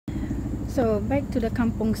So back to the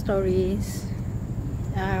Kampung stories.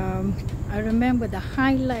 I remember the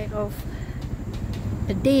highlight of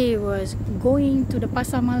the day was going to the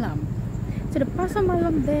Pasar Malam. So the Pasar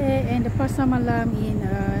Malam there and the Pasar Malam in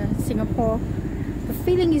Singapore, the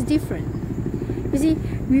feeling is different. You see,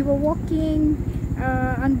 we were walking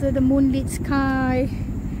under the moonlit sky,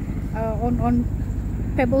 on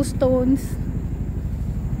pebble stones,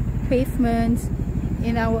 pavements,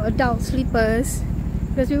 in our adult slippers.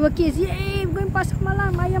 Because we were kids, yay, we're going Pasar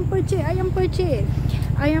Malam, ayam percik, ayam percik.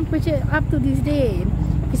 Ayam percik up to this day,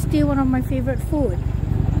 it's still one of my favorite food.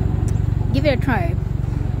 Give it a try.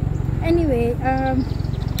 Anyway,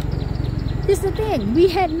 this is the thing, we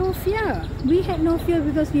had no fear. We had no fear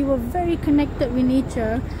because we were very connected with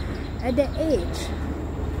nature at that age.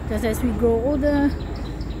 Because as we grow older,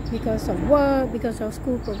 because of work, because of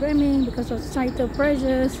school programming, because of societal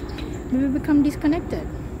pressures, we will become disconnected.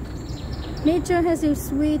 Nature has its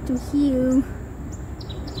way to heal.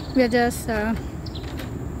 We just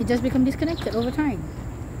become disconnected over time.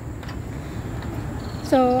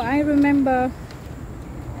 So I remember,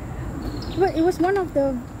 well, it was one of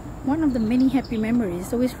the many happy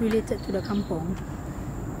memories, always related to the Kampung.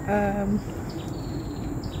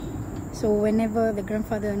 So whenever the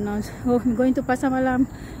grandfather announced, "Oh, I'm going to Pasar Malam,"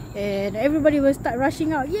 and everybody will start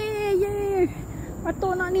rushing out, "Yay, yay!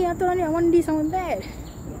 Atuk nak ni, I want this, I want that."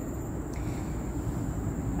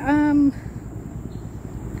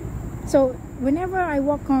 So whenever I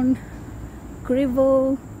walk on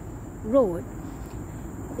gravel road,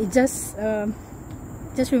 it just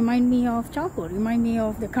remind me of childhood, remind me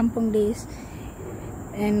of the Kampung days,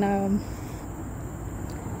 and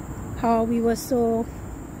how we were so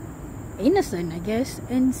innocent, I guess,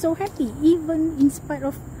 and so happy, even in spite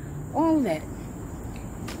of all that.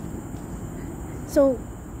 So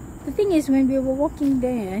the thing is, when we were walking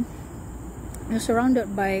there, we were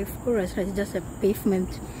surrounded by forest, right? Just a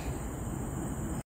pavement